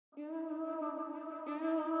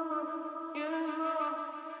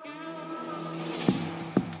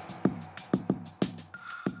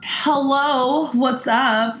Hello, what's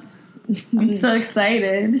up? I'm so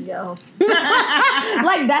excited. Yo.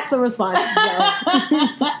 Like, that's the response. Yo.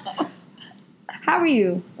 How are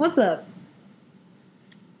you? What's up?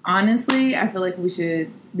 Honestly, I feel like we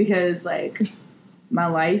should, because, like, my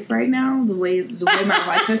life right now, the way my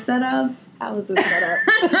life is set up. How is it set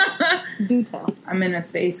up? Do tell. I'm in a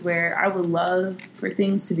space where I would love for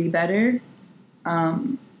things to be better.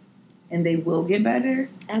 And they will get better.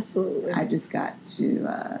 Absolutely. I just got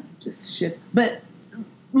to just shift. But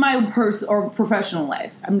my professional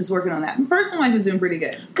life, I'm just working on that. My personal life is doing pretty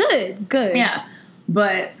good. Good. Yeah.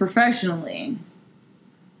 But professionally,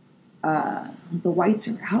 the whites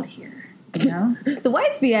are out here, you know? The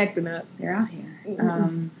whites be acting up. They're out here.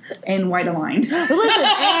 And white aligned. Listen,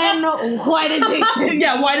 and white adjacent.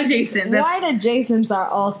 Yeah, white adjacent. White adjacents are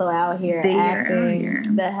also out here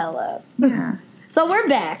acting the hell up. Yeah. So we're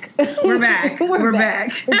back. We're back. We're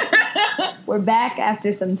back. We're back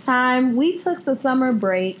after some time. We took the summer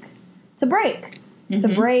break, to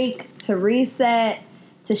reset,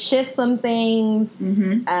 to shift some things,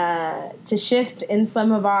 to shift in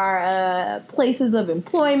some of our places of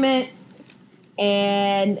employment.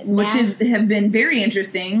 Which have been very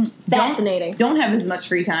interesting. Fascinating. Don't have as much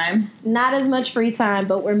free time. Not as much free time,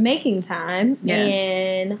 but we're making time. Yes.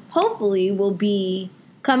 And hopefully we'll be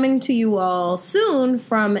coming to you all soon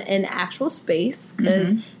from an actual space,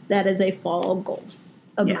 because that is a fall goal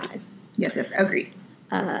of mine. Yes, agreed.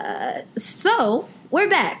 So, we're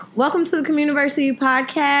back. Welcome to the Communiversity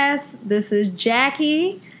Podcast. This is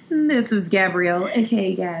Jackie. This is Gabrielle,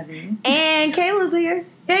 a.k.a. Gabby. And Kayla's here.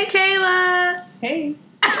 Hey, Kayla. Hey.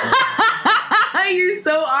 You're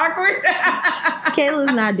so awkward.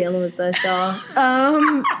 Kayla's not dealing with us, y'all.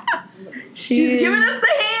 She's giving us the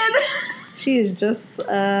hand. She is just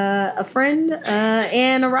a friend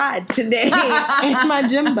and a ride today, and my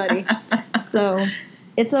gym buddy. So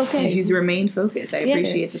it's okay. And she's remained focused. I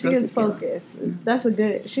appreciate the focus. She is focused.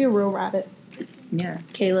 That's she a real rider. Yeah.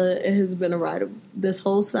 Kayla has been a rider this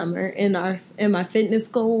whole summer in my fitness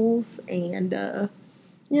goals, and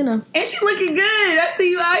you know. And she's looking good. I see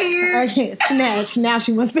you out here. Okay, snatch. Now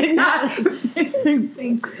she wants to not.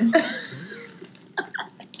 Thank you.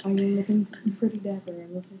 Are you looking pretty dapper? I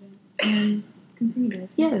love that. Continue, guys.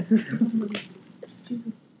 Yeah.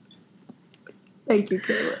 Thank you,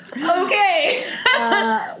 Kayla. Okay.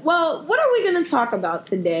 Well, what are we going to talk about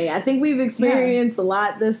today? I think we've experienced a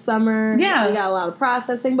lot this summer. Yeah. We got a lot of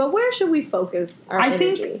processing, but where should we focus our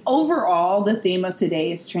energy? I think overall the theme of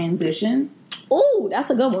today is transition. Ooh, that's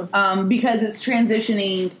a good one. Because it's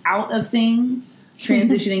transitioning out of things,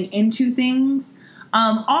 transitioning into things.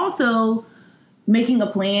 Also making a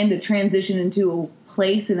plan to transition into a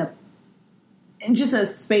place and just a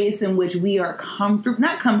space in which we are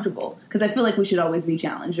not comfortable, because I feel like we should always be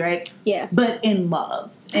challenged, right? Yeah. But in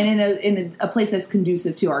love and in a place that's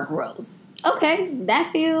conducive to our growth. Okay,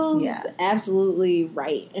 that feels absolutely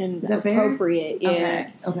right and appropriate.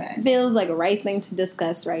 Fair? Yeah. Okay. Feels like a right thing to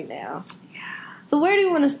discuss right now. Yeah. So where do you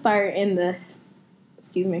want to start on the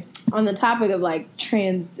topic of like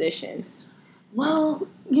transition? Well,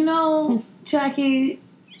 Jackie,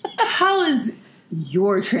 how has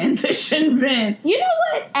your transition been? You know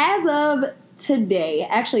what? As of today,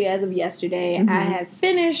 actually as of yesterday, I have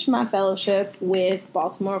finished my fellowship with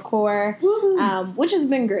Baltimore Core, which has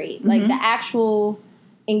been great. Like, the actual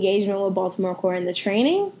engagement with Baltimore Core and the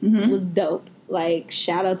training was dope. Like,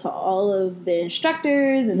 shout out to all of the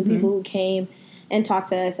instructors and the people who came and talked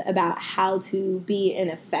to us about how to be an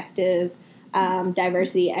effective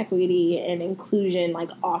diversity, equity, and inclusion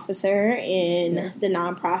officer in the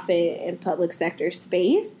nonprofit and public sector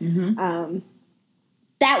space.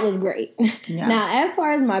 That was great. Yeah. Now, as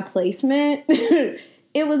far as my placement,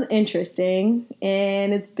 it was interesting,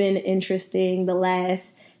 and it's been interesting. The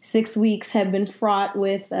last 6 weeks have been fraught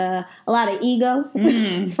with a lot of ego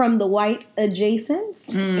from the white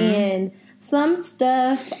adjacents, and some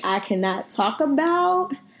stuff I cannot talk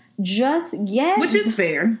about just yet. Which is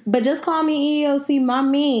fair. But just call me EEOC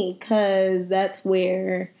mommy, because that's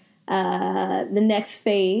where the next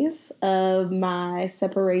phase of my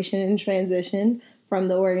separation and transition from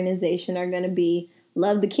the organization are going to be.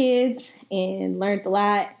 Love the kids and learned a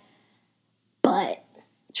lot. But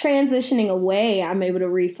transitioning away, I'm able to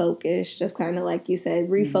refocus, just kind of like you said,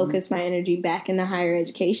 refocus my energy back into higher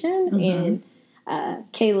education. And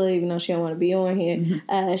Kayla, even though she don't want to be on here,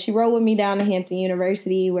 she rode with me down to Hampton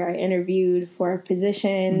University, where I interviewed for a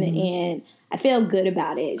position, and I feel good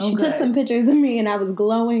about it. She took some pictures of me, and I was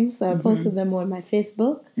glowing, so I posted them on my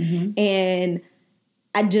Facebook, and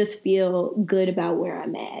I just feel good about where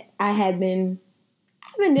I'm at. I've been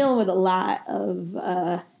dealing with a lot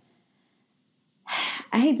of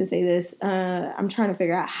I hate to say this. I'm trying to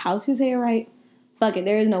figure out how to say it right. Fuck it.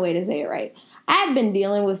 There is no way to say it right. I've been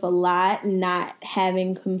dealing with a lot not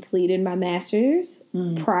having completed my master's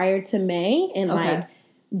prior to May. And, like,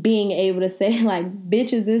 being able to say, like,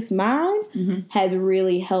 bitch, is this mine? Has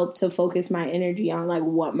really helped to focus my energy on, like,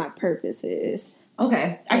 what my purpose is.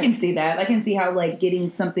 Okay. I can see that. I can see how, like, getting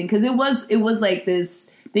something... Because it was, like, this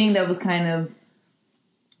thing that was kind of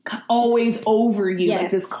always over you. Yes.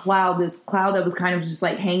 Like, this cloud that was kind of just,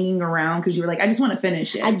 like, hanging around because you were like, I just want to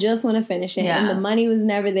finish it. I just want to finish it. Yeah. And the money was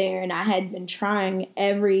never there. And I had been trying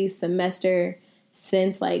every semester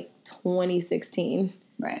since, like, 2016.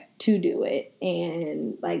 Right. To do it.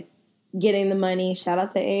 And, like, getting the money, shout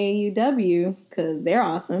out to AAUW, because they're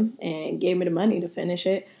awesome, and gave me the money to finish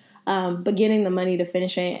it. But getting the money to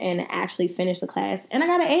finish it and actually finish the class. And I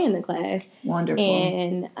got an A in the class. Wonderful.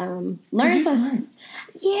 And learned some.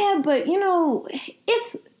 Yeah, but, you know,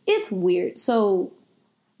 it's weird. So,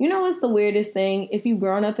 you know what's the weirdest thing? If you've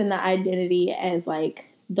grown up in the identity as, like,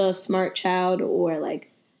 the smart child, or, like,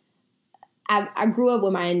 I grew up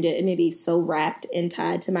with my identity so wrapped and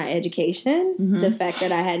tied to my education. The fact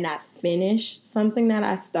that I had not finished something that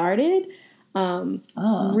I started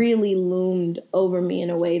really loomed over me in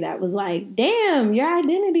a way that was like, damn, your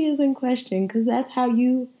identity is in question, because that's how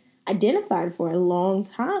you identified for a long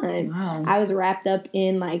time. Wow. I was wrapped up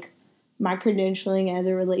in, like, my credentialing as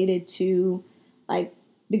it related to, like,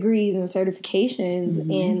 degrees and certifications.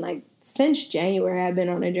 And, like, since January, I've been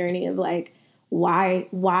on a journey of, like, why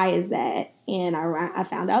is that? And I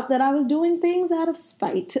found out that I was doing things out of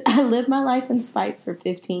spite. I lived my life in spite for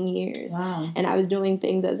 15 years. Wow. And I was doing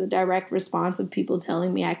things as a direct response of people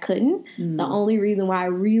telling me I couldn't. The only reason why I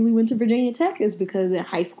really went to Virginia Tech is because in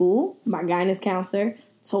high school, my guidance counselor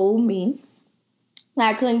told me that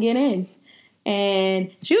I couldn't get in.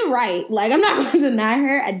 And she was right. Like, I'm not going to deny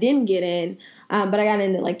her. I didn't get in. But I got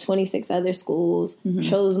into, like, 26 other schools,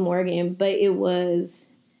 chose Morgan. But it was...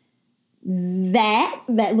 that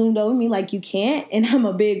loomed over me, like, you can't. And I'm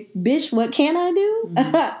a big bitch. What can I do?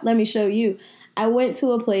 Let me show you. I went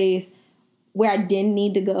to a place where I didn't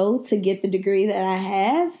need to go to get the degree that I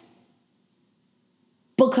have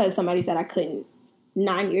because somebody said I couldn't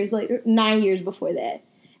 9 years before that.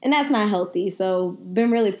 And that's not healthy. So been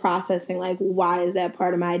really processing, like, why is that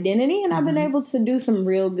part of my identity? And I've been able to do some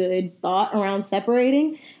real good thought around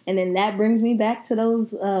separating. And then that brings me back to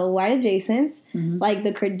those white adjacents, like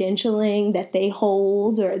the credentialing that they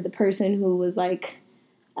hold, or the person who was, like,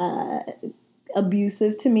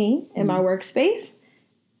 abusive to me in my workspace.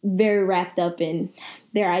 Very wrapped up in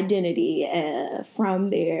their identity from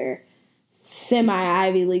their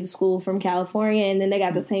semi-Ivy League school from California. And then they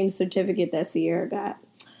got the same certificate that Sierra got.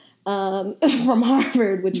 From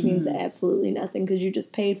Harvard, which means absolutely nothing because you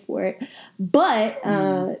just paid for it. But,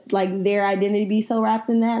 like, their identity be so wrapped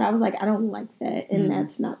in that, I was like, I don't like that. And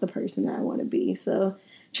that's not the person that I want to be. So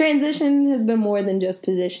transition has been more than just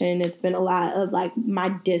position. It's been a lot of, like, my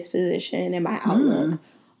disposition and my outlook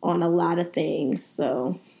on a lot of things.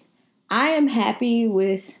 So I am happy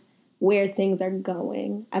with where things are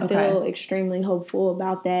going. I feel extremely hopeful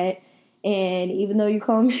about that. And even though you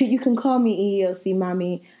can call me EEOC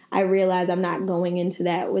mommy, I realize I'm not going into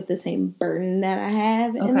that with the same burden that I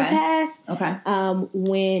have in the past.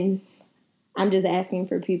 When I'm just asking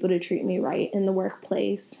for people to treat me right in the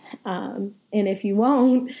workplace. And if you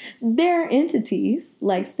won't, there are entities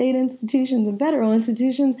like state institutions and federal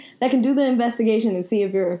institutions that can do the investigation and see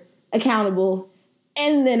if you're accountable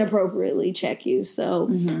and then appropriately check you.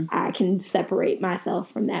 So I can separate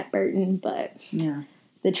myself from that burden. But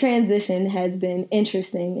the transition has been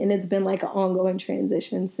interesting, and it's been like an ongoing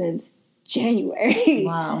transition since January.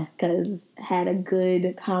 Wow. Because had a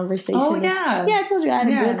good conversation. Oh, yeah. Yeah, I told you I had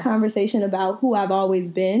a good conversation about who I've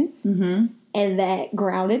always been. And that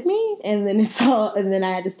grounded me. And then I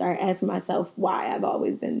had to start asking myself why I've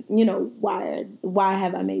always been, you know, why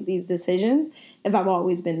have I made these decisions if I've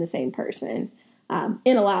always been the same person?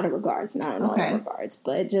 In a lot of regards, not in all regards,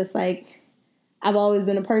 but just like, I've always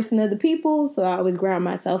been a person of the people, so I always ground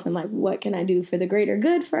myself in, like, what can I do for the greater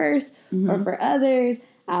good first or for others.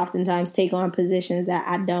 I oftentimes take on positions that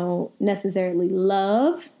I don't necessarily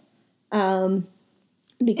love because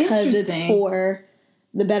it's for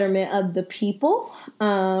the betterment of the people.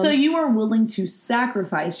 So you are willing to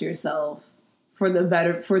sacrifice yourself for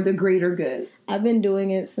the greater good. I've been doing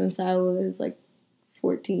it since I was, like,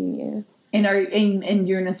 14, yeah. And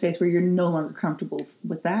you're in a space where you're no longer comfortable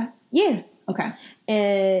with that? Yeah. Okay.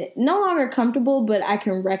 And no longer comfortable, but I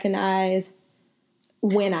can recognize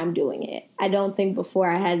when I'm doing it. I don't think before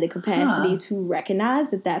I had the capacity to recognize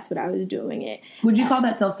that that's what I was doing it. Would you call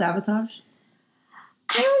that self-sabotage?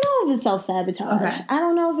 I don't know if it's self-sabotage. Okay. I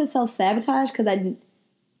don't know if it's self-sabotage because I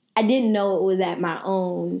didn't know it was at my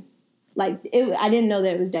own, like, I didn't know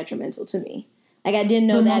that it was detrimental to me. Like, I didn't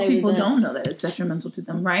know but that most people don't know that it's detrimental to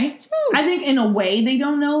them, right? I think in a way they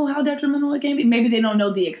don't know how detrimental it can be. Maybe they don't know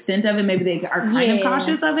the extent of it. Maybe they are kind of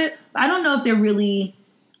cautious of it. But I don't know if they're really,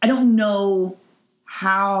 I don't know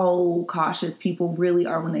how cautious people really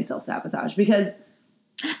are when they self-sabotage. Because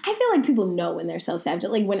I feel like people know when they're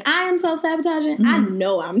self-sabotaging. Like, when I am self-sabotaging, I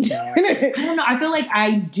know I'm doing it. I don't know. I feel like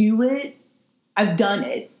I do it. I've done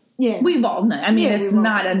it. Yeah. We've all done it. I mean, it's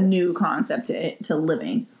not a new concept to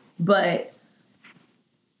living. But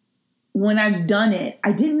when I've done it,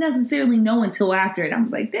 I didn't necessarily know until after it. I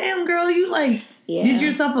was like, damn, girl, you did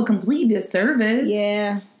yourself a complete disservice.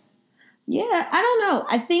 Yeah. Yeah. I don't know.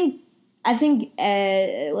 I think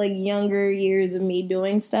at like younger years of me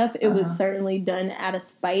doing stuff, it was certainly done out of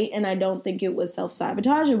spite, and I don't think it was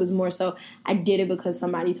self-sabotage. It was more so I did it because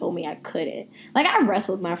somebody told me I couldn't. Like, I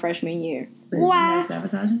wrestled my freshman year. But Why? isn't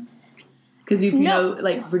that sabotaging? Because if you know,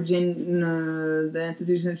 like, Virginia, the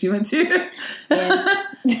institution that you went to,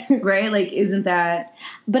 right? Like, isn't that...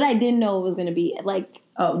 But I didn't know it was going to be, like...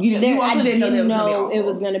 Oh, you also didn't know it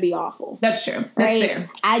was going to be awful. That's true. That's fair.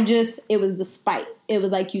 It was the spite. It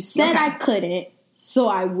was like, you said I couldn't, so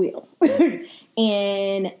I will.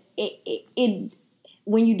 And it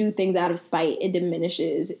when you do things out of spite, it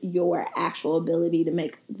diminishes your actual ability to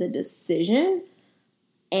make the decision.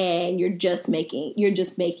 And it's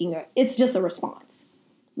just a response.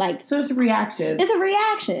 Like, so it's reactive. It's a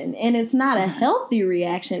reaction, and it's not a healthy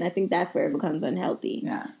reaction. I think that's where it becomes unhealthy.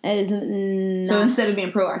 Yeah. So instead of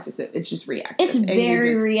being proactive, it's just reactive. It's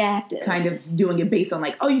very reactive. Kind of doing it based on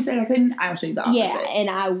like, oh, you said I couldn't, I'll show you the opposite. Yeah, and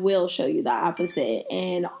I will show you the opposite.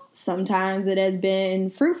 And sometimes it has been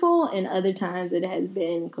fruitful, and other times it has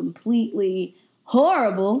been completely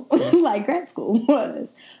horrible, like grad school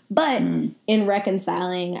was. But in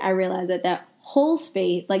reconciling, I realized that whole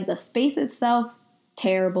space, like the space itself,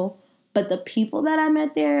 terrible, but the people that I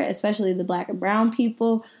met there, especially the Black and brown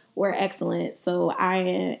people, were excellent. So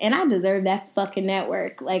I deserve that fucking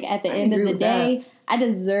network. Like, at the end of the day, I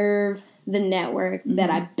deserve the network that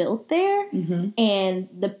I built there. And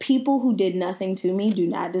the people who did nothing to me do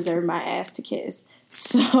not deserve my ass to kiss.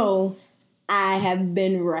 So I have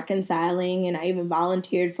been reconciling, and I even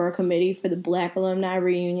volunteered for a committee for the Black Alumni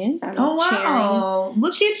Reunion.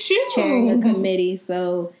 Look at you. Chairing a committee.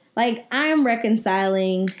 So, like, I'm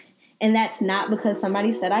reconciling, and that's not because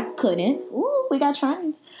somebody said I couldn't. Ooh, we got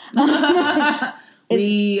trines.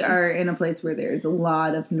 We are in a place where there's a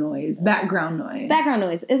lot of noise, background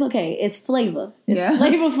noise. It's okay. It's flavor. It's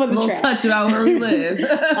flavor for the track. Touch about where we live.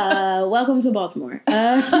 Welcome to Baltimore.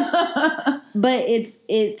 But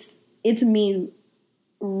it's me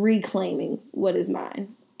reclaiming what is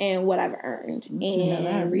mine and what I've earned.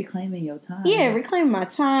 And reclaiming your time. Yeah, reclaiming my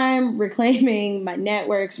time, reclaiming my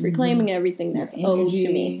networks, reclaiming everything that's owed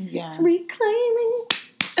to me. Yeah. Reclaiming.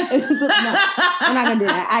 No, I'm not gonna do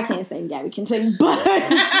that. I can't sing. Gabby can sing, but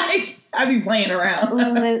I be playing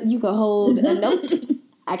around. You can hold a note.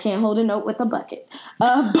 I can't hold a note with a bucket.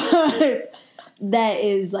 But that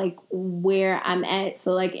is like where I'm at.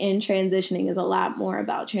 So like in transitioning is a lot more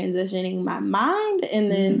about transitioning my mind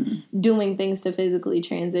and then doing things to physically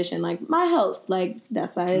transition, like my health. Like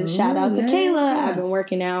that's why shout out to Kayla. I've been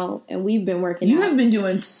working out and we've been working out. You have been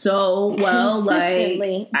doing so well. Like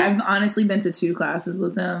I've honestly been to 2 classes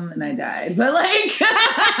with them and I died. But like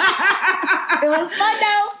it was fun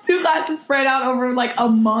though. 2 classes spread out over like a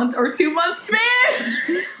month or 2 months span.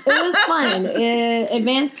 It was fun.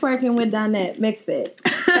 Advanced twerking with Donette. Mixed fit.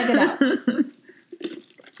 Check it out.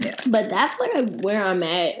 Yeah. But that's like where I'm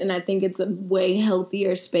at, and I think it's a way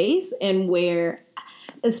healthier space, and where,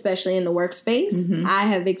 especially in the workspace, I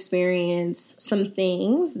have experienced some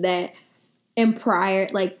things that in prior,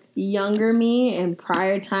 like younger me and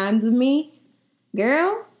prior times of me,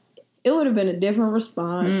 girl, it would have been a different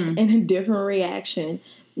response and a different reaction.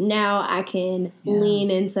 Now I can lean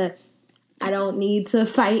into, I don't need to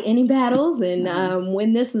fight any battles. And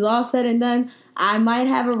when this is all said and done, I might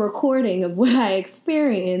have a recording of what I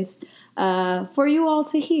experienced for you all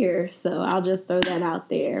to hear. So I'll just throw that out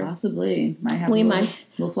there. Possibly. Might have a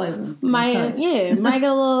little flavor. Might get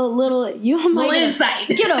a little you might insight.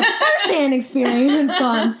 Get a first-hand experience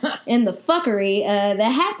in the fuckery that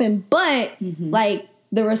happened. But like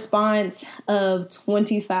the response of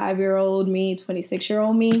 25-year-old me,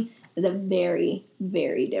 26-year-old me, is a very,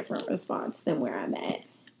 very different response than where I'm at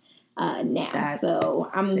now. That's so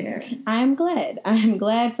I'm glad. I'm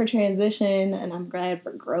glad for transition, and I'm glad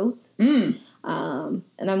for growth. And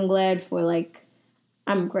I'm glad for like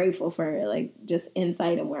I'm grateful for like just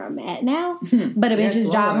insight and where I'm at now. But a bitch is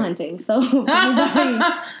job hunting. So everybody,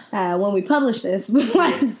 when we publish this,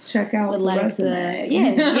 let's check out the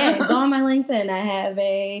resume. Go on my LinkedIn. I have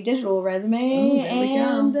a digital resume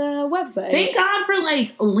and a website. Thank God for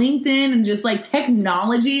like LinkedIn and just like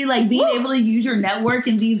technology, like being able to use your network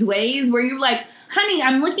in these ways where you're like, honey,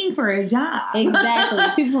 I'm looking for a job. Exactly.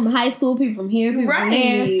 People from high school, people from here, people from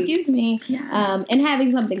there. Excuse me. Yeah. And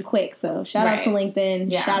having something quick. So shout out to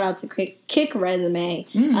LinkedIn. Yeah. Shout out to Kick Resume.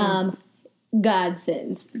 God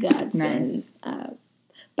sends. Nice.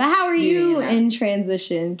 But how are you in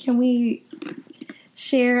transition? Can we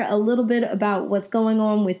share a little bit about what's going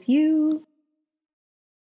on with you?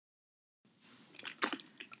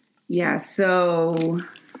 Yeah. So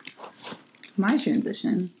my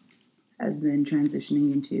transition has been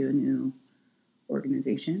transitioning into a new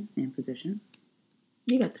organization and position.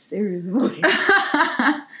 You got the serious voice.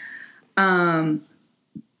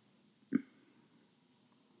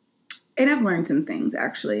 And I've learned some things,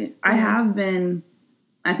 actually.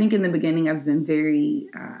 I think in the beginning, I've been very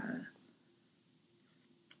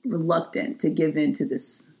reluctant to give in to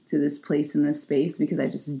this place in this space because I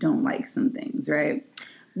just don't like some things, right?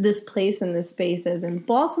 This place in this space as in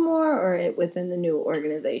Baltimore or within the new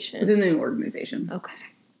organization? Within the new organization. Okay.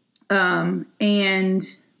 And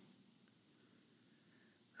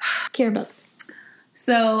care about this.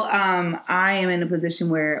 So I am in a position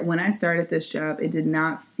where when I started this job, it did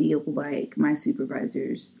not feel like my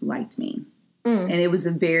supervisors liked me. And it was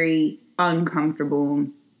a very uncomfortable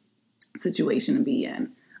situation to be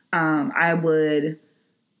in. I would,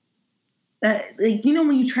 like, you know,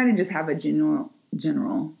 when you try to just have a general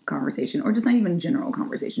conversation, or just not even general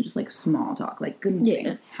conversation, just like small talk, like good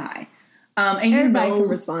morning, hi. And everybody can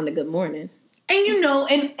respond to good morning. And you know,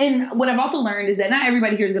 and what I've also learned is that not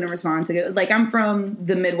everybody here is going to respond to it. Like, I'm from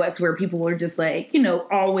the Midwest where people are just like, you know,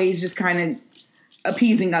 always just kind of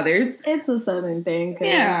appeasing others. It's a Southern thing.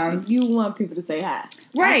 Yeah. You want people to say hi.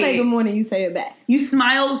 Right. I say good morning, you say it back. You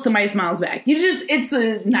smile, somebody smiles back. It's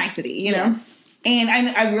a nicety, you know? Yes. And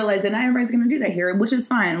I realize that not everybody's going to do that here, which is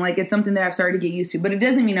fine. Like, it's something that I've started to get used to, but it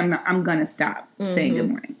doesn't mean I'm going to stop saying good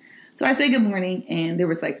morning. So I say good morning, and there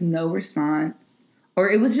was like no response, or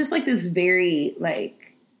it was just like this very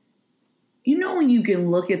like, you know, when you can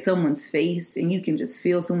look at someone's face and you can just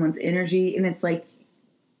feel someone's energy, and it's like,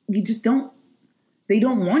 they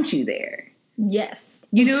don't want you there. Yes.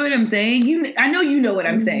 You know what I'm saying? I know you know what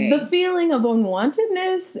I'm saying. The feeling of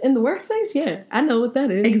unwantedness in the workspace, yeah, I know what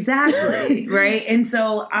that is. Exactly, right? And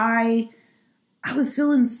so I was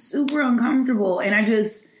feeling super uncomfortable, and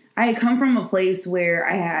I had come from a place where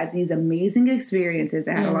I had these amazing experiences.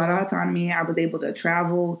 I had a lot of autonomy. I was able to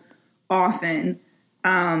travel often.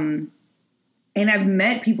 And I've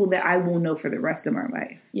met people that I will know for the rest of my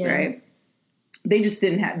life, right? They just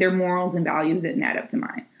didn't have, their morals and values didn't add up to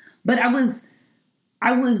mine. But I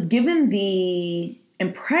was given the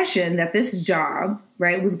impression that this job,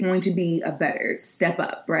 right, was going to be a better step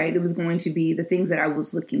up, right? It was going to be the things that I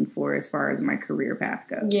was looking for as far as my career path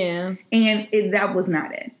goes. Yeah. And that was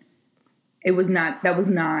not it. That was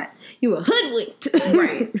not. You were hoodwinked.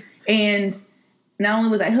 Right. And not only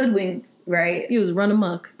was I hoodwinked, right? You was running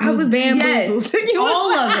amok. I was bamboozled. Yes,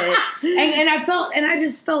 all of it. And I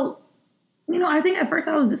just felt, you know, I think at first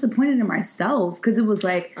I was disappointed in myself because it was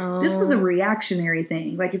like, this was a reactionary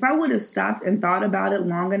thing. Like, if I would have stopped and thought about it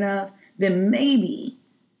long enough, then maybe,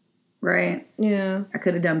 right? Yeah. I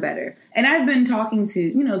could have done better. And I've been talking to,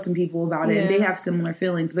 you know, some people about it, and they have similar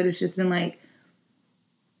feelings, but it's just been like.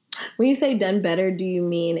 When you say done better, do you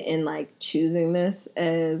mean in like choosing this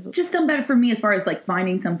as. Just done better for me as far as like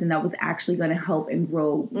finding something that was actually going to help and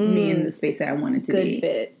grow me in the space that I wanted to be. Good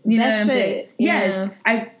fit. You know Best what I'm fit. saying? Yes.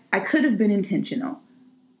 Yeah. I could have been intentional.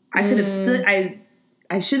 I could have stood.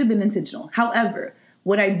 I should have been intentional. However,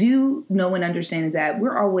 what I do know and understand is that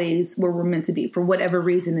we're always where we're meant to be for whatever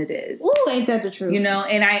reason it is. Ooh, ain't that the truth? You know,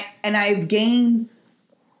 and I've gained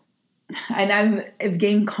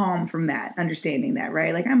calm from that, understanding that,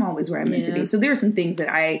 right? Like, I'm always where I'm meant to be. So there are some things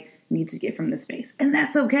that I need to get from the space, and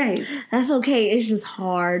that's okay. That's okay. It's just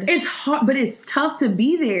hard. It's hard, but it's tough to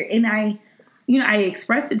be there. And I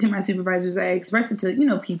expressed it to my supervisors. I expressed it to, you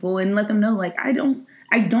know, people, and let them know, like, I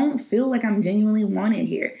don't feel like I'm genuinely wanted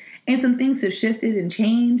here. And some things have shifted and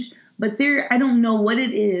changed, but I don't know what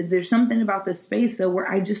it is. There's something about this space, though, where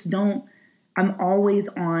I'm always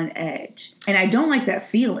on edge. And I don't like that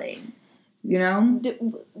feeling, you know?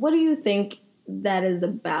 What do you think that is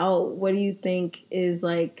about? What do you think is,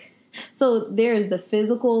 like, So there's the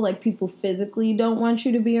physical, like people physically don't want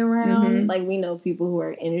you to be around. Mm-hmm. Like we know people who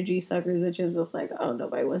are energy suckers. It's just like, oh,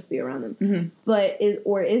 nobody wants to be around them. Mm-hmm. But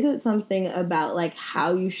is it something about like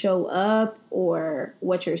how you show up or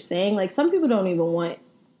what you're saying? Like some people don't even want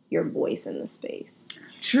your voice in the space.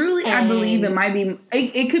 Truly, I believe it might be.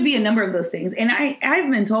 It could be a number of those things, and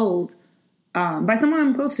I've been told by someone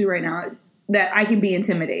I'm close to right now that I can be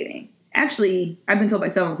intimidating. Actually, I've been told by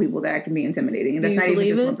several people that I can be intimidating, and that's not even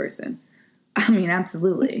just one person. I mean,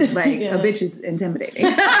 absolutely. Like, a bitch is intimidating.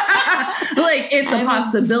 Like, it's a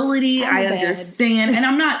possibility. I understand. And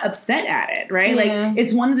I'm not upset at it, right? Yeah. Like,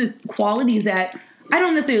 it's one of the qualities that I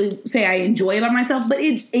don't necessarily say I enjoy about myself, but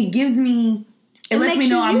it gives me, it lets me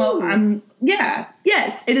know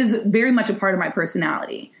yes, it is very much a part of my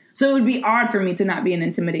personality. So it would be odd for me to not be an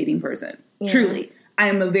intimidating person. Yeah. Truly. I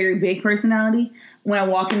am a very big personality. When I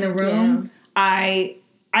walk in the room, I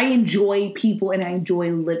enjoy people and I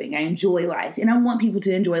enjoy living. I enjoy life. And I want people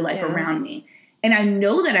to enjoy life around me. And I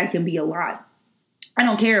know that I can be a lot. I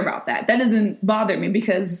don't care about that. That doesn't bother me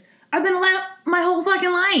because I've been a lot my whole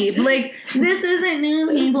fucking life. Like, this isn't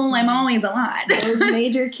new people. I'm always a lot. Those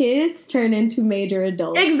major kids turn into major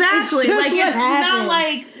adults. Exactly. Like, it's not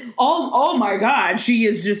like, oh my God, she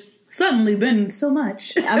has just suddenly been so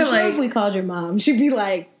much. I'm sure if we called your mom, she'd be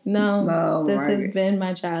like, no, this has been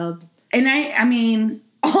my child. And I mean,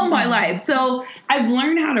 all my life. So I've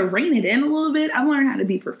learned how to rein it in a little bit. I've learned how to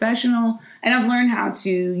be professional. And I've learned how to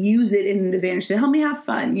use it in an advantage to help me have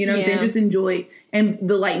fun. You know what I'm saying? Just enjoy and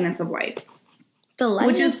the lightness of life. The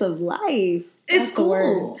lightness of life. It's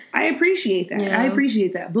cool. I appreciate that. Yeah. I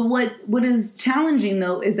appreciate that. But what is challenging,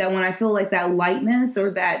 though, is that when I feel like that lightness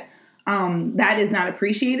or that that is not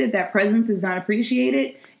appreciated, that presence is not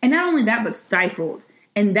appreciated, and not only that, but stifled.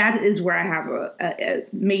 And that is where I have a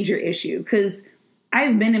major issue, because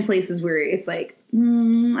I've been in places where it's like, I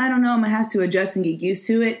don't know, I'm going to have to adjust and get used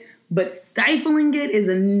to it. But stifling it is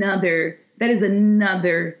another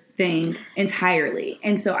thing entirely.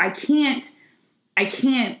 And so I can't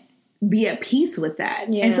be at peace with that.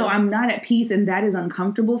 Yeah. And so I'm not at peace, and that is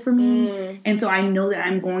uncomfortable for me. And so I know that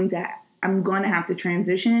I'm going to have to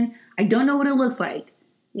transition. I don't know what it looks like.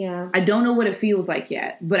 Yeah. I don't know what it feels like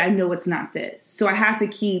yet, but I know it's not this. So I have to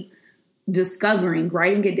keep discovering,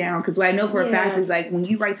 writing it down. Because what I know for a fact is, like, when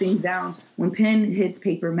you write things down, when pen hits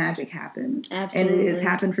paper, magic happens. Absolutely. And it has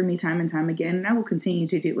happened for me time and time again, and I will continue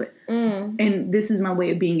to do it. And this is my way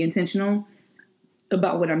of being intentional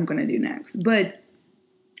about what I'm going to do next. But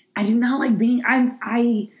I do not like being,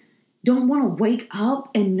 I don't want to wake up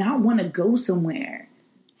and not want to go somewhere.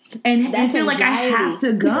 And I feel like I have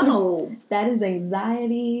to go. That is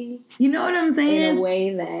anxiety. You know what I'm saying? In a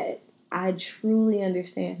way that I truly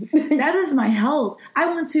understand. That is my health.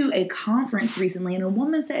 I went to a conference recently, and a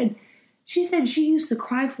woman said she used to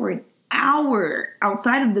cry for an hour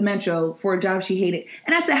outside of the metro for a job she hated.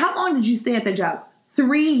 And I said, how long did you stay at the job?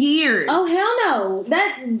 3 years. Oh, hell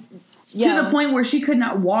no. To the point where she could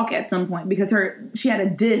not walk at some point because she had a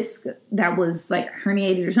disc that was like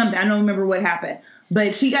herniated or something. I don't remember what happened.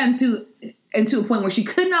 But she got into a point where she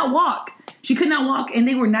could not walk. She could not walk, and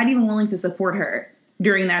they were not even willing to support her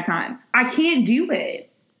during that time. I can't do it.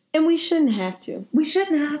 And we shouldn't have to. We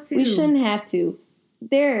shouldn't have to. We shouldn't have to.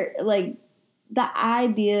 The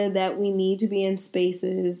idea that we need to be in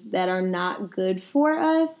spaces that are not good for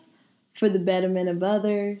us, for the betterment of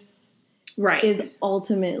others, right, is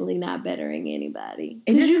ultimately not bettering anybody.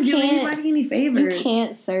 It doesn't do anybody any favors. You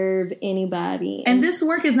can't serve anybody. And this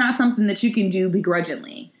work is not something that you can do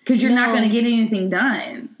begrudgingly, because you're not going to get anything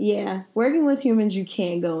done. Yeah. Working with humans you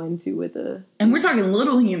can't go into with a... And we're talking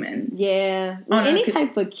little humans. Yeah. With any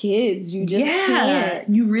type of kids, you just can't.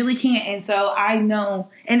 You really can't. And so I know,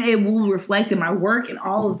 and it will reflect in my work and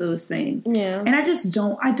all of those things. Yeah. And I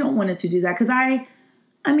don't want it to do that, because I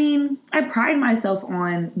pride myself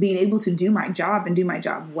on being able to do my job and do my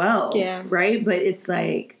job well. Yeah. Right? But it's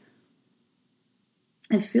like,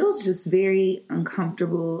 it feels just very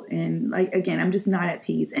uncomfortable. And like, again, I'm just not at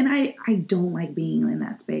peace. And I don't like being in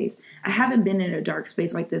that space. I haven't been in a dark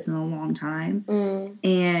space like this in a long time.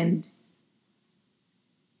 And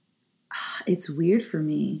it's weird for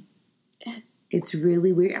me. It's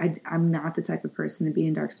really weird. I'm not the type of person to be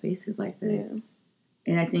in dark spaces like this. Yeah.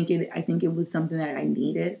 And I think it was something that I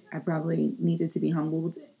needed. I probably needed to be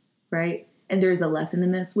humbled, right? And there's a lesson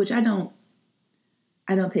in this, which I don't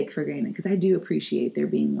take for granted, because I do appreciate there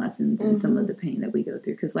being lessons in some of the pain that we go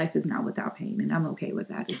through, because life is not without pain, and I'm okay with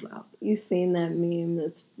that as well. You've seen that meme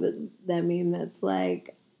that's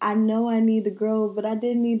like, I know I need to grow, but I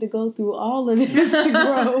didn't need to go through all of this to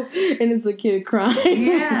grow. And it's a kid crying.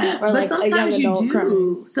 Yeah. Or but sometimes you do.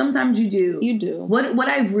 Crying. Sometimes you do. You do. What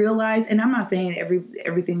I've realized, and I'm not saying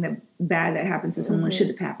everything that bad that happens to someone should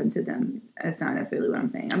have happened to them. That's not necessarily what I'm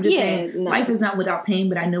saying. I'm just saying life is not without pain,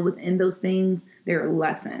 but I know within those things there are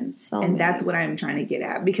lessons. And that's what I'm trying to get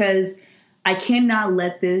at. Because I cannot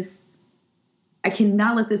let this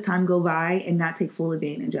time go by and not take full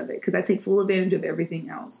advantage of it, because I take full advantage of everything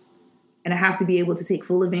else. And I have to be able to take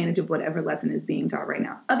full advantage of whatever lesson is being taught right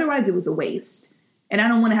now. Otherwise, it was a waste. And I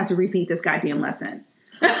don't want to have to repeat this goddamn lesson.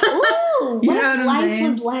 Ooh, you know what I'm saying?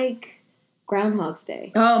 Life was like Groundhog's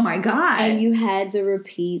Day. Oh, my God. And you had to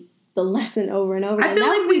repeat the lesson over and over. I feel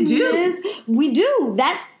like we do. We do.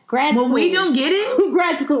 That's grad school. Well, we don't get it.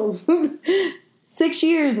 Grad school. 6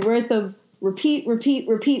 years worth of repeat,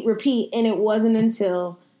 and it wasn't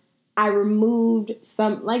until I removed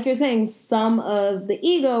some, like you're saying, some of the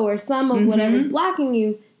ego or some of whatever's blocking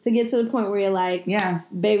you to get to the point where you're like, yeah,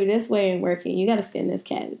 baby, this way ain't working. You got to skin this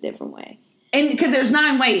cat a different way. And because there's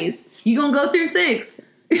 9 ways. You're going to go through 6.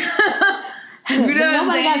 You know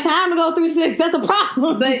nobody got time to go through 6. That's a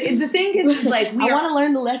problem. But the thing is like, I want to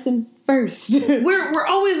learn the lesson first. we're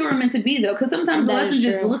always where we're meant to be, though, because sometimes the lesson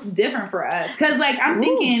just looks different for us. Because like I'm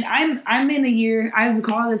thinking, I'm in a year. I've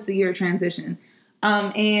called this the year of transition,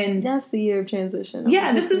 and that's the year of transition.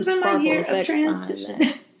 Yeah, this has been my year of transition.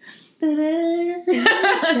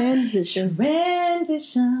 Transition.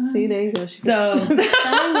 See, there you go. So.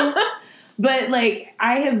 But like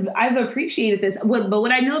I've appreciated this. But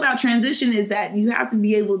what I know about transition is that you have to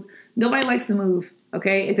be able. Nobody likes to move.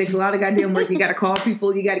 Okay, it takes a lot of goddamn work. You got to call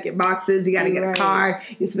people. You got to get boxes. You got to get a car.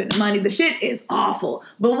 You spend money. The shit is awful.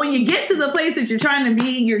 But when you get to the place that you're trying to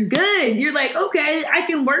be, you're good. You're like, okay, I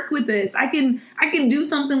can work with this. I can do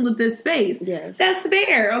something with this space. Yes, that's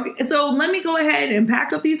fair. Okay, so let me go ahead and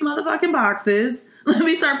pack up these motherfucking boxes. Let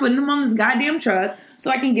me start putting them on this goddamn truck so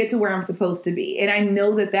I can get to where I'm supposed to be. And I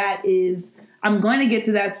know that is, I'm going to get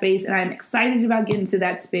to that space, and I'm excited about getting to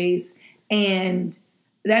that space. And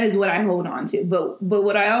that is what I hold on to. But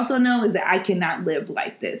what I also know is that I cannot live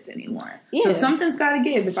like this anymore. Yeah. So something's got to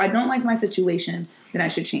give. If I don't like my situation, then I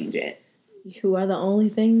should change it. You are the only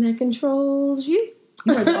thing that controls you.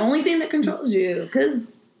 You are the only thing that controls you.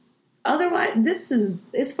 Because otherwise,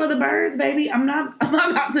 it's for the birds, baby. I'm not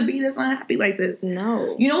about to be this unhappy like this.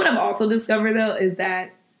 No. You know what I've also discovered, though, is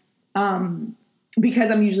that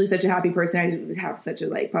because I'm usually such a happy person, I have such a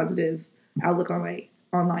like positive outlook on life.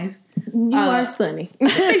 You are sunny.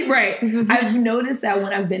 Right. I've noticed that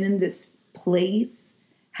when I've been in this place,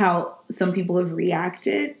 how some people have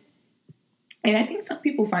reacted. And I think some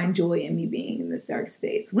people find joy in me being in this dark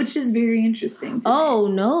space, which is very interesting to me.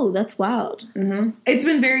 No, that's wild. Mm-hmm. It's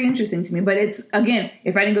been very interesting to me. But it's, again,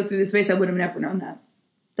 if I didn't go through this space, I would have never known that.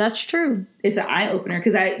 That's true. It's an eye-opener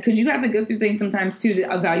because you have to go through things sometimes, too, to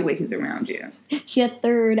evaluate who's around you. Your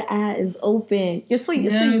third eye is open. You're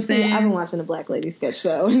sleep. I've been watching the Black Lady sketch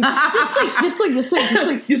show. You're sleep. You see.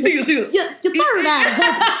 Your third eye is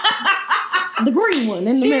open. The green one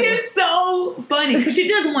in the middle. She is so funny because she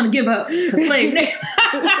doesn't want to give up her slave name.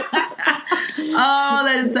 Oh,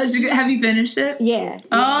 that is such a good... Have you finished it? Yeah.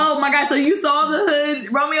 Oh, my God. So you saw the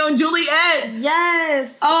hood, Romeo and Juliet.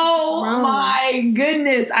 Yes. Oh, my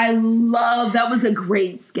goodness. I love... That was a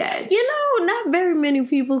great sketch. You know, not very many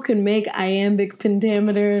people can make iambic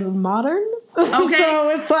pentameter modern. Okay. So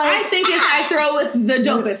it's like... I think I throw us the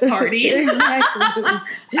dopest parties. Exactly.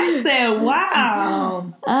 I said,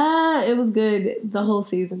 wow. It was good. The whole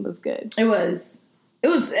season was good. It was...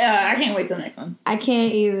 I can't wait till the next one. I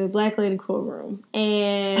can't either. Black Lady Courtroom.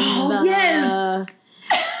 And yes!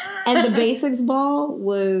 And the Basics Ball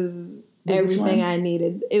was everything I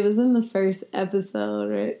needed. It was in the first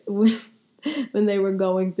episode when they were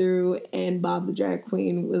going through and Bob the Drag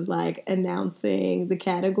Queen was like announcing the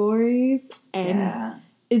categories. And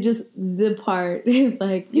it just, the part is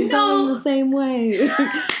like, you know, the same way.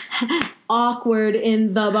 Awkward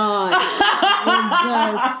in the body.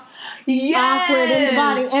 Just... awkward in the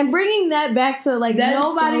body, and bringing that back to like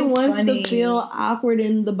nobody wants to feel awkward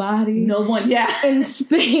in the body. No one, in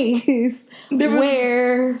space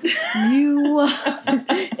where you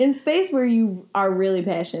in space where you are really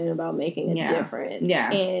passionate about making a difference.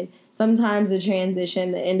 Yeah, and sometimes the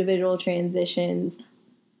individual transitions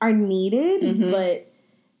are needed, but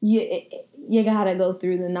you gotta go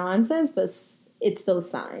through the nonsense, but. It's those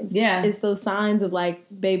signs. Yeah. It's those signs of like,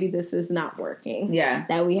 baby, this is not working. Yeah.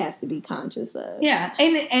 That we have to be conscious of. Yeah.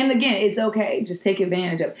 And again, it's okay. Just take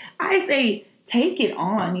advantage of it. I say take it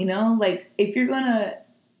on, you know? Like, if you're going to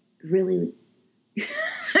really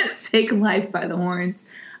take life by the horns,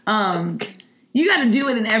 You got to do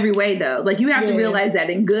it in every way, though. Like, you have to realize that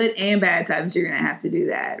in good and bad times, you're going to have to do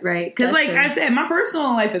that, right? Because, like I said, my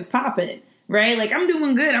personal life is popping, right? Like, I'm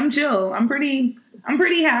doing good. I'm chill. I'm pretty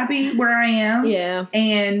happy where I am. Yeah.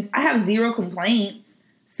 And I have zero complaints.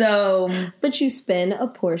 So. But you spend a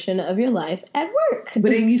portion of your life at work. But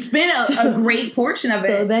then you spend a great portion of it.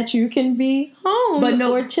 So that you can be home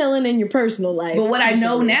or chilling in your personal life. But what I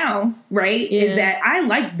know now, right, is that I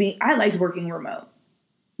liked working remote.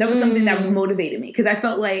 That was something that motivated me because I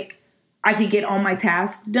felt like I could get all my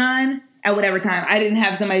tasks done at whatever time. I didn't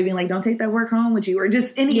have somebody being like, don't take that work home with you or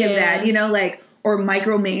just any of that, you know, like, or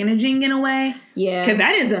micromanaging in a way. Yeah. Because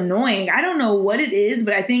that is annoying. I don't know what it is,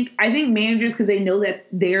 but I think managers, because they know that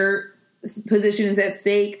their position is at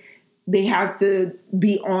stake, they have to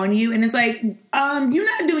be on you. And it's like, you're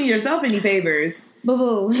not doing yourself any favors.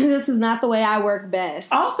 Boo-boo. This is not the way I work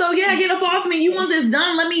best. Also, get up off me. You want this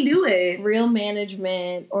done? Let me do it. Real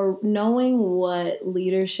management or knowing what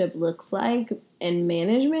leadership looks like and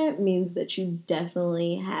management means that you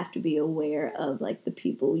definitely have to be aware of like the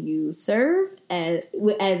people you serve as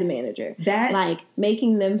a manager. That like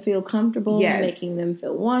making them feel comfortable, making them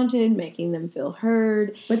feel wanted, making them feel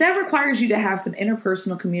heard. But that requires you to have some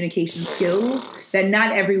interpersonal communication skills that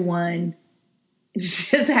not everyone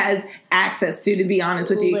just has access to be honest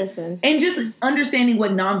with you. Listen. And just understanding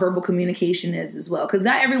what nonverbal communication is as well. Because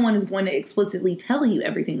not everyone is going to explicitly tell you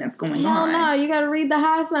everything that's going on. No, you got to read the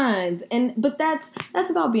high signs. But that's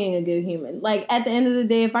about being a good human. Like, at the end of the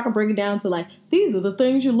day, if I could break it down to, like, these are the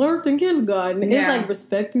things you learned in kindergarten. It's like,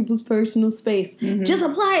 respect people's personal space. Mm-hmm. Just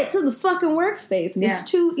apply it to the fucking workspace. Yeah. It's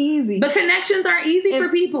too easy. But connections are easy for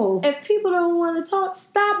people. If people don't want to talk,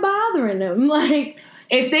 stop bothering them. Like...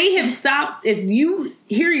 If they have stopped, if you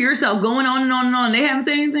hear yourself going on and on and on, they haven't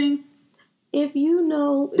said anything. If you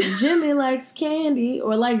know Jimmy likes candy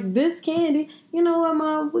or likes this candy, you know what,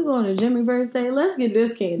 Mom? We're going to Jimmy's birthday. Let's get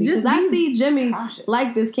this candy. Because I see Jimmy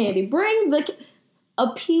like this candy.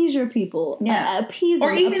 Appease your people. Yeah. Appease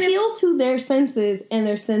or them. Appeal to their senses and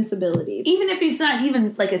their sensibilities. Even if it's not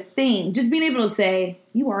even like a thing, just being able to say,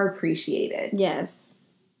 you are appreciated. Yes.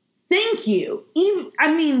 Thank you.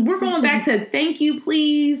 We're going back to thank you,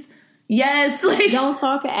 please. Yes. Like, don't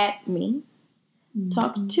talk at me.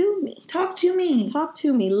 Talk to me. Talk to me. Talk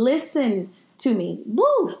to me. Listen to me.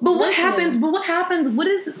 Woo. But what happens? What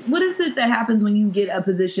is it that happens when you get a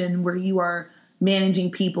position where you are managing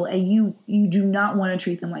people and you do not want to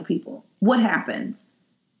treat them like people? What happens?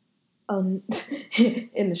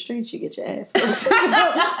 In the streets, you get your ass whipped.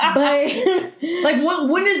 But like,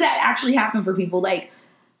 when does that actually happen for people? Like,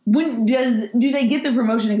 do they get the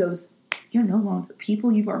promotion and goes, you're no longer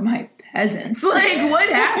people, you are my peasants? Like, what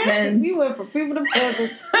happened? We went from people to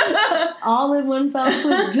peasants all in one fell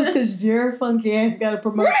swoop just because your funky ass got a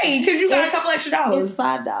promotion. Right, because you got a couple extra dollars. It's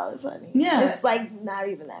 $5, honey. Yeah. It's like not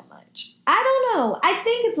even that much. I don't know. I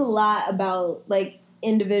think it's a lot about like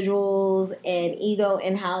individuals and ego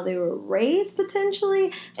and how they were raised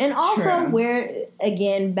potentially. And also where,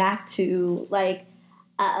 again, back to like...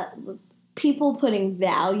 people putting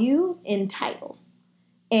value in title.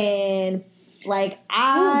 And, like,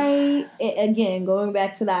 again, going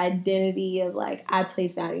back to the identity of, like, I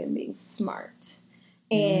place value in being smart.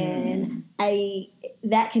 And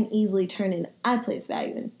that can easily turn in, I place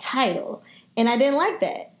value in title. And I didn't like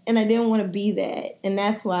that. And I didn't want to be that. And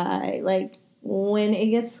that's why, like, when it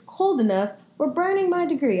gets cold enough, we're burning my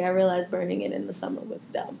degree. I realized burning it in the summer was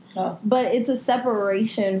dumb. Oh. But it's a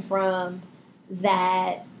separation from...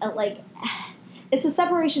 that it's a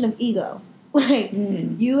separation of ego. Like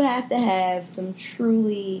you have to have some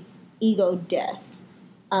truly ego death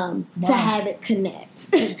to have it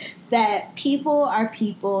connect. That people are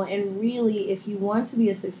people, and really, if you want to be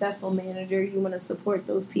a successful manager, you want to support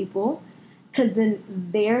those people, because then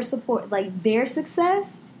their support, like their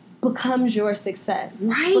success, becomes your success,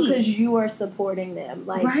 right? Because you are supporting them,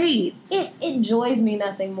 like right. It joys me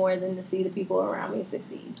nothing more than to see the people around me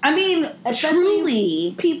succeed. I mean,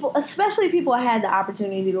 truly, especially people I had the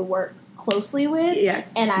opportunity to work closely with,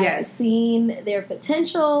 yes, and I've seen their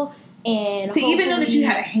potential. And to even know that you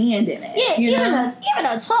had a hand in it, even a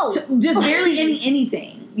toe, just barely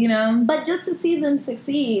anything, you know. But just to see them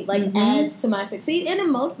succeed, like adds to my succeed, and it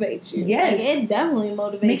motivates you. Yes, like, it definitely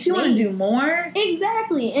motivates. Makes you want to do more.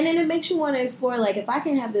 Exactly, and then it makes you want to explore. Like, if I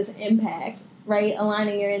can have this impact, right,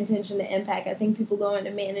 aligning your intention to impact. I think people go into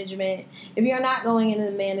management. If you're not going into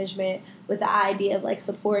management with the idea of like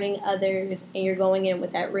supporting others, and you're going in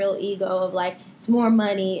with that real ego of like it's more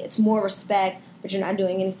money, it's more respect, but you're not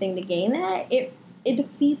doing anything to gain that, it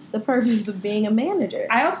defeats the purpose of being a manager.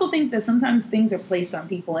 I also think that sometimes things are placed on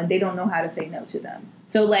people and they don't know how to say no to them.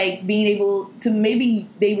 So, like, being able to, maybe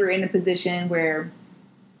they were in a position where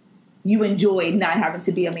you enjoyed not having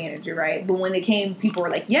to be a manager, right? But when it came, people were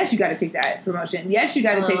like, yes, you got to take that promotion. Yes, you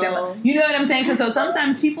got to take that. You know what I'm saying? Because so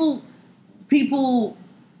sometimes people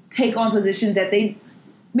take on positions that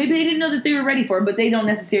maybe they didn't know that they were ready for, but they don't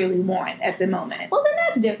necessarily want at the moment. Well, then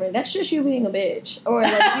that's different. That's just you being a bitch. Or,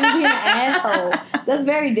 like, you being an asshole. That's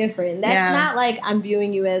very different. That's not like I'm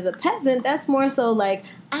viewing you as a peasant. That's more so like,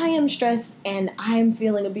 I am stressed and I'm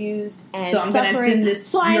feeling abused and so I'm suffering. Gonna send this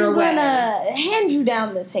so I'm going to hand you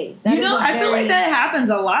down this hate. That I feel like that happens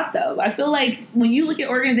a lot, though. I feel like when you look at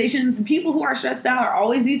organizations, people who are stressed out are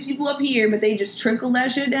always these people up here, but they just trickle that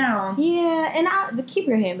shit down. Yeah, and keep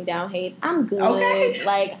your hand-me-down hate. I'm good. Okay.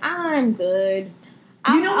 Like, I'm good.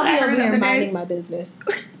 I'll be over here minding my business.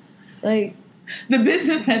 Like, the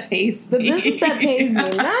business that pays me. The business that pays me.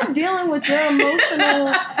 Not dealing with your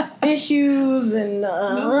emotional issues and...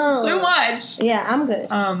 so much. Yeah, I'm good.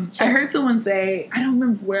 I heard someone say, I don't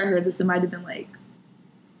remember where I heard this. It might have been like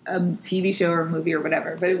a TV show or a movie or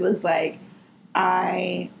whatever. But it was like,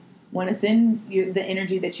 I want to send you the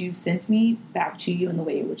energy that you've sent me back to you in the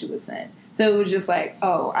way in which it was sent. So it was just like,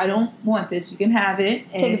 oh, I don't want this. You can have it.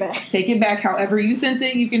 And take it back. Take it back. However you sent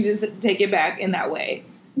it, you can just take it back in that way.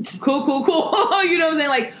 Cool. You know what I'm saying?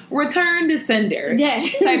 Like, return to sender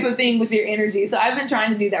type of thing with your energy. So I've been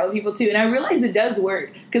trying to do that with people too. And I realize it does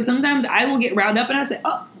work. Because sometimes I will get riled up and I say,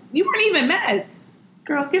 oh, you weren't even mad.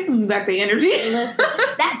 Girl, give me back the energy. Listen,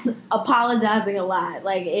 that's apologizing a lot.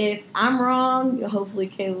 Like, if I'm wrong, hopefully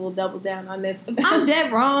Kayla will double down on this. If I'm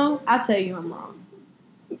dead wrong, I'll tell you I'm wrong.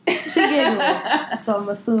 She giggling, so I'm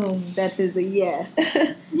assuming that is a yes.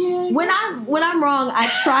 Yeah. When I'm wrong, I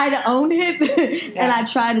try to own it, and I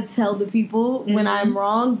try to tell the people when I'm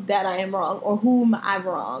wrong that I am wrong or whom I've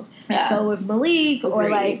wronged. Yeah. So with Malik or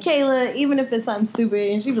like Kayla, even if it's something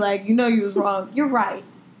stupid, and she be like, "You know, you was wrong. You're right.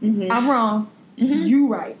 I'm wrong. You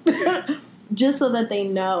right." Just so that they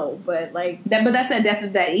know, but like that. But that's that death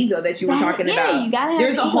of that ego that you were talking about. You gotta have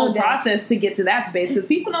There's a whole process to get to that space because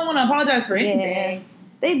people don't want to apologize for anything. Yeah.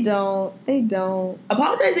 They don't.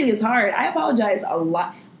 Apologizing is hard. I apologize a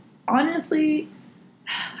lot. Honestly,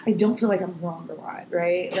 I don't feel like I'm wrong a lot,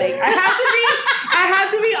 right? Like, I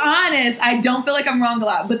have to be honest. I don't feel like I'm wrong a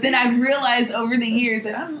lot. But then I've realized over the years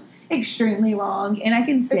that I'm extremely wrong. And I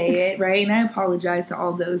can say it, right? And I apologize to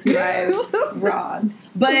all those who I've wronged.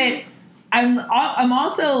 But I'm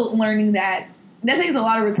also learning that takes a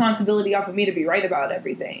lot of responsibility off of me to be right about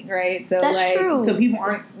everything, right? So that's true. So people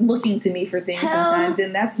aren't looking to me for things sometimes,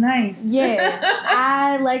 and that's nice. Yeah,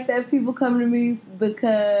 I like that people come to me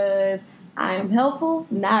because I am helpful,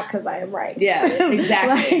 not because I am right. Yeah,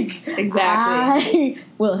 exactly. I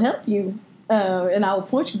will help you, and I will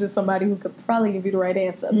point you to somebody who could probably give you the right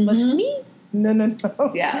answer. But me, no.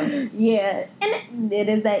 Yeah, and it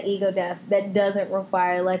is that ego death that doesn't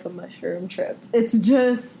require like a mushroom trip. It's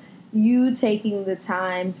just you taking the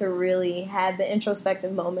time to really have the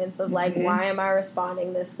introspective moments of like, why am I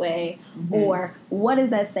responding this way? Or what is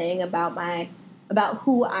that saying about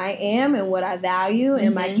who I am and what I value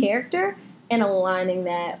and my character, and aligning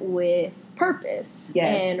that with purpose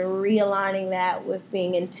and realigning that with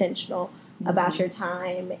being intentional about your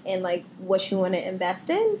time and like what you want to invest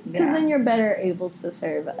in, because then you're better able to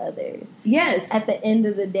serve others. Yes. At the end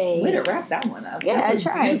of the day. Way to wrap that one up. Yeah, I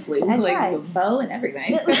tried. Beautifully. With like a bow and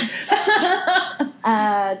everything.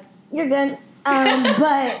 You're good.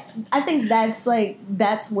 But I think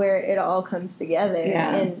that's where it all comes together.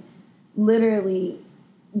 Yeah. And literally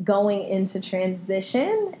going into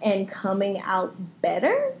transition and coming out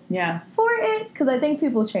better for it. Because I think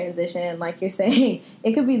people transition, like you're saying,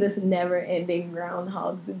 it could be this never-ending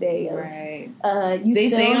Groundhog's Day of, they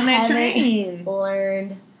stay on that train.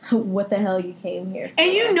 Learned what the hell you came here for.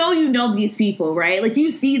 And you know these people, right? Like, you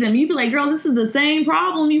see them, you be like, girl, this is the same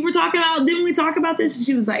problem you were talking about. Didn't we talk about this? And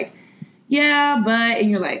she was like, yeah, but, and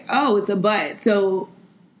you're like, oh, it's a but. So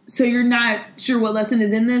you're not sure what lesson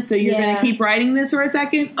is in this, so you're going to keep writing this for a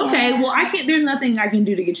second? Okay, well, there's nothing I can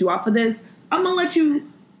do to get you off of this. I'm going to let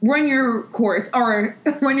you run your course or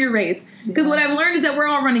run your race. Because what I've learned is that we're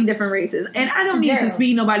all running different races. And I don't need to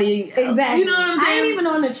speed nobody. Exactly. You know what I'm saying? I ain't even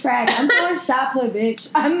on the track. I'm doing shot put,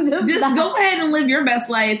 bitch. I'm just go ahead and live your best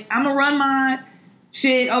life. I'm going to run my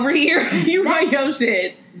shit over here. You run your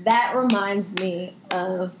shit. That reminds me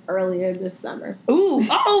of earlier this summer. Ooh,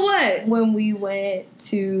 what? When we went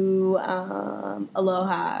to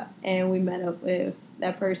Aloha and we met up with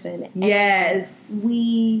that person. Yes.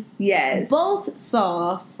 We both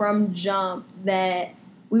saw from jump that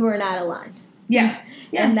we were not aligned. Yeah.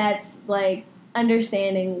 And that's like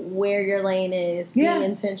understanding where your lane is, being Yeah.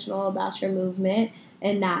 intentional about your movement,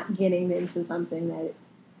 and not getting into something that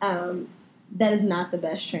that is not the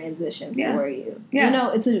best transition for you. Yeah. You know,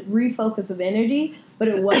 it's a refocus of energy, but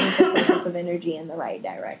it wasn't a focus of energy in the right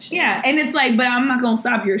direction. Yeah, and it's like, but I'm not going to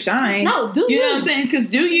stop your shine. No, do you. You know what I'm saying?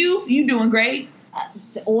 Because you doing great.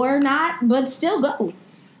 Or not, but still go.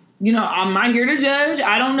 You know, I'm not here to judge.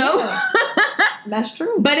 I don't know. Yeah. That's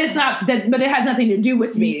true. But it's not, but it has nothing to do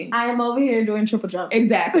with me. I am over here doing triple jump.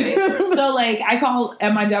 Exactly. So, like,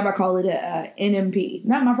 at my job, I call it a NMP.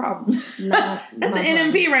 Not my problem. Not That's my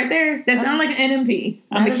an NMP right there. That sounds like an NMP.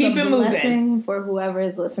 I'm going to keep it moving. Blessing for whoever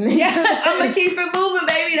is listening. Yeah, I'm going to keep it moving,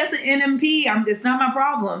 baby. That's an NMP. It's not my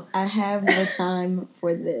problem. I have no time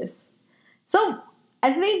for this. So,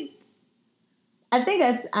 I think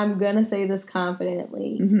I'm going to say this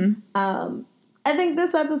confidently. Mm-hmm. I think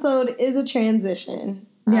this episode is a transition.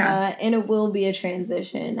 Yeah. And it will be a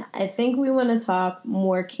transition. I think we want to talk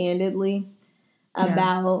more candidly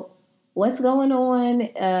about what's going on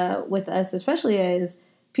with us, especially as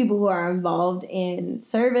people who are involved in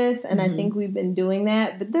service. And I think we've been doing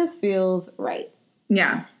that. But this feels right.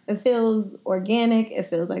 Yeah. It feels organic. It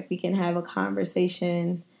feels like we can have a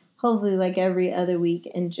conversation, hopefully like every other week,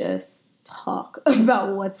 and just talk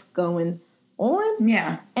about what's going on.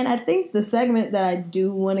 Yeah. And I think the segment that I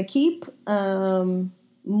do want to keep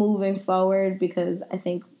moving forward, because I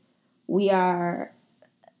think we are,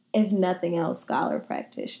 if nothing else, scholar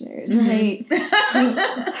practitioners, right?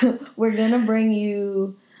 We're going to bring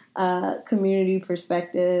you community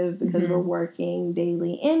perspective because we're working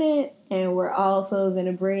daily in it. And we're also going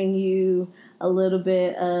to bring you a little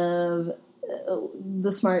bit of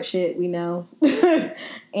the smart shit we know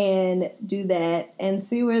and do that and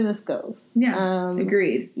see where this goes. Yeah,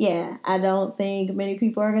 agreed. Yeah, I don't think many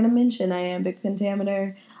people are going to mention iambic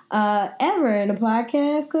pentameter ever in a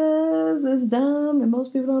podcast because it's dumb and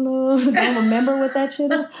most people don't remember what that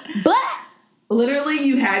shit is. But literally,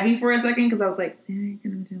 you had me for a second because I was like,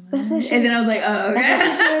 that's what she, and then I was like, oh,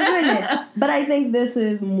 okay. But I think this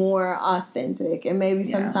is more authentic, and maybe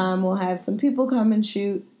sometime we'll have some people come and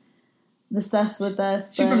shoot the stuffs with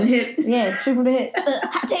us. Shoot from the hip. Yeah, shoot from the hip.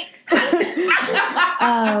 Hot take.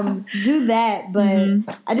 Do that,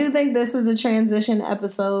 but I do think this is a transition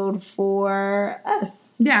episode for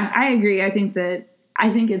us. Yeah, I agree. I think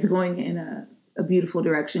it's going in a beautiful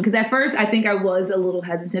direction. Because at first, I think I was a little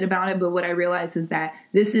hesitant about it, but what I realized is that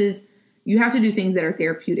you have to do things that are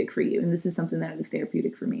therapeutic for you, and this is something that is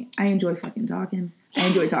therapeutic for me. I enjoy fucking talking. I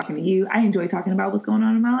enjoy talking to you. I enjoy talking about what's going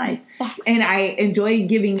on in my life. And I enjoy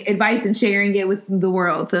giving advice and sharing it with the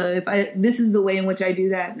world. So if this is the way in which I do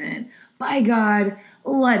that, then by God,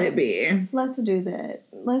 let it be. Let's do that.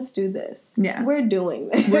 Let's do this. Yeah. We're doing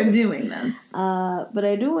this. We're doing this. But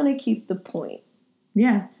I do want to keep the point.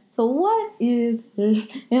 Yeah. So what is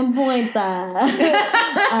in point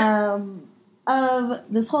of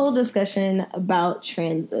this whole discussion about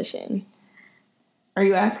transition? Are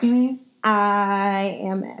you asking me? I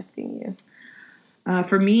am asking you.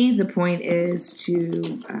 For me, the point is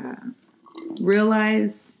to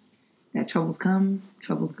realize that troubles come,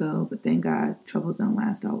 troubles go, but thank God troubles don't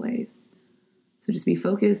last always. So just be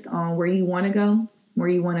focused on where you want to go, where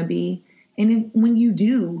you want to be. And when you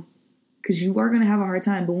do, because you are going to have a hard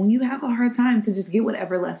time, but when you have a hard time, to just get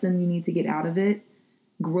whatever lesson you need to get out of it,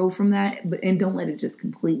 grow from that, and don't let it just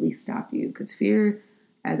completely stop you, because fear,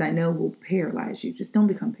 as I know, will paralyze you. Just don't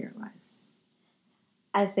become paralyzed.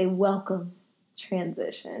 I say welcome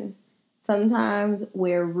transition. Sometimes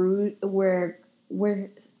we're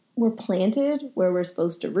planted where we're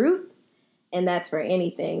supposed to root, and that's for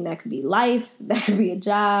anything. That could be life, that could be a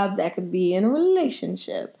job, that could be in a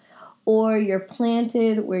relationship, or you're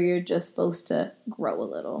planted where you're just supposed to grow a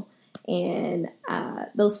little. And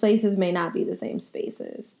those spaces may not be the same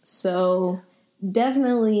spaces. So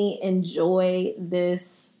definitely enjoy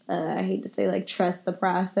this. I hate to say trust the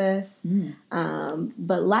process.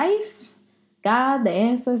 But life, God, the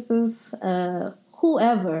ancestors,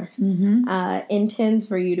 whoever intends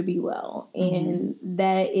for you to be well. And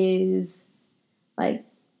that is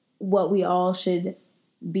what we all should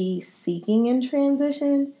be seeking in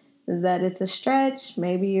transition. That it's a stretch.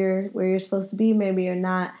 Maybe you're where you're supposed to be. Maybe you're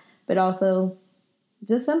not. But also,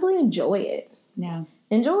 just simply enjoy it. Yeah.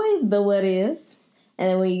 Enjoy the what is. And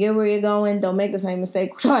then when you get where you're going, don't make the same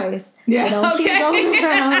mistake twice. Yeah. Don't keep going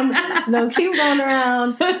around. Don't keep going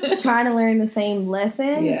around trying to learn the same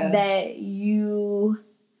lesson that you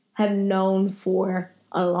have known for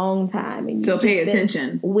a long time. And so pay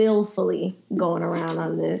attention. Willfully going around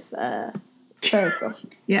on this circle.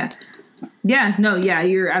 Yeah. Yeah. No, yeah,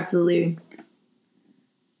 you're absolutely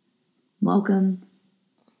welcome.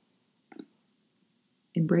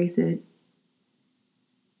 embrace it.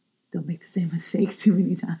 Don't make the same mistake too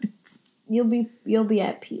many times. You'll be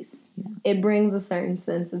at peace. Yeah. It brings a certain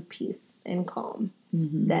sense of peace and calm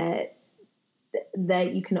that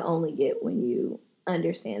you can only get when you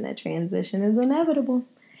understand that transition is inevitable.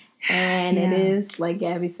 And it is, like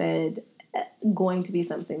Gabby said, going to be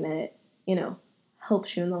something that,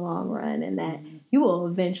 helps you in the long run, and that you will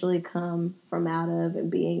eventually come from out of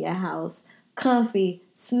and be in your house comfy,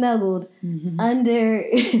 snuggled under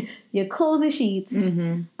your cozy sheets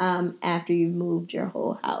after you've moved your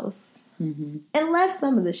whole house and left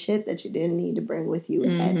some of the shit that you didn't need to bring with you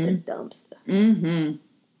at the dumpster.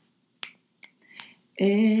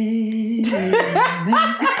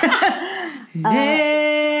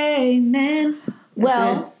 Amen.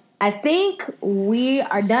 Well, I think we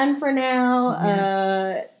are done for now.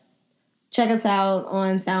 Yes. Check us out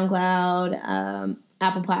on SoundCloud,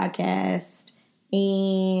 Apple Podcast,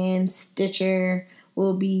 and Stitcher.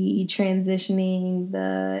 We'll be transitioning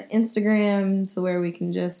the Instagram to where we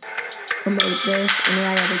can just promote this. And then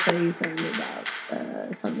I got to tell you something about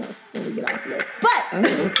something else when we get off of this. But,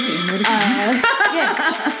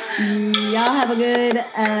 y'all have a good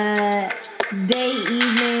day,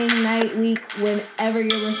 evening, night, week, whenever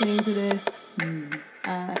you're listening to this.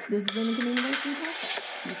 This has been the Communication Podcast.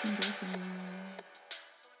 Peace and blessings.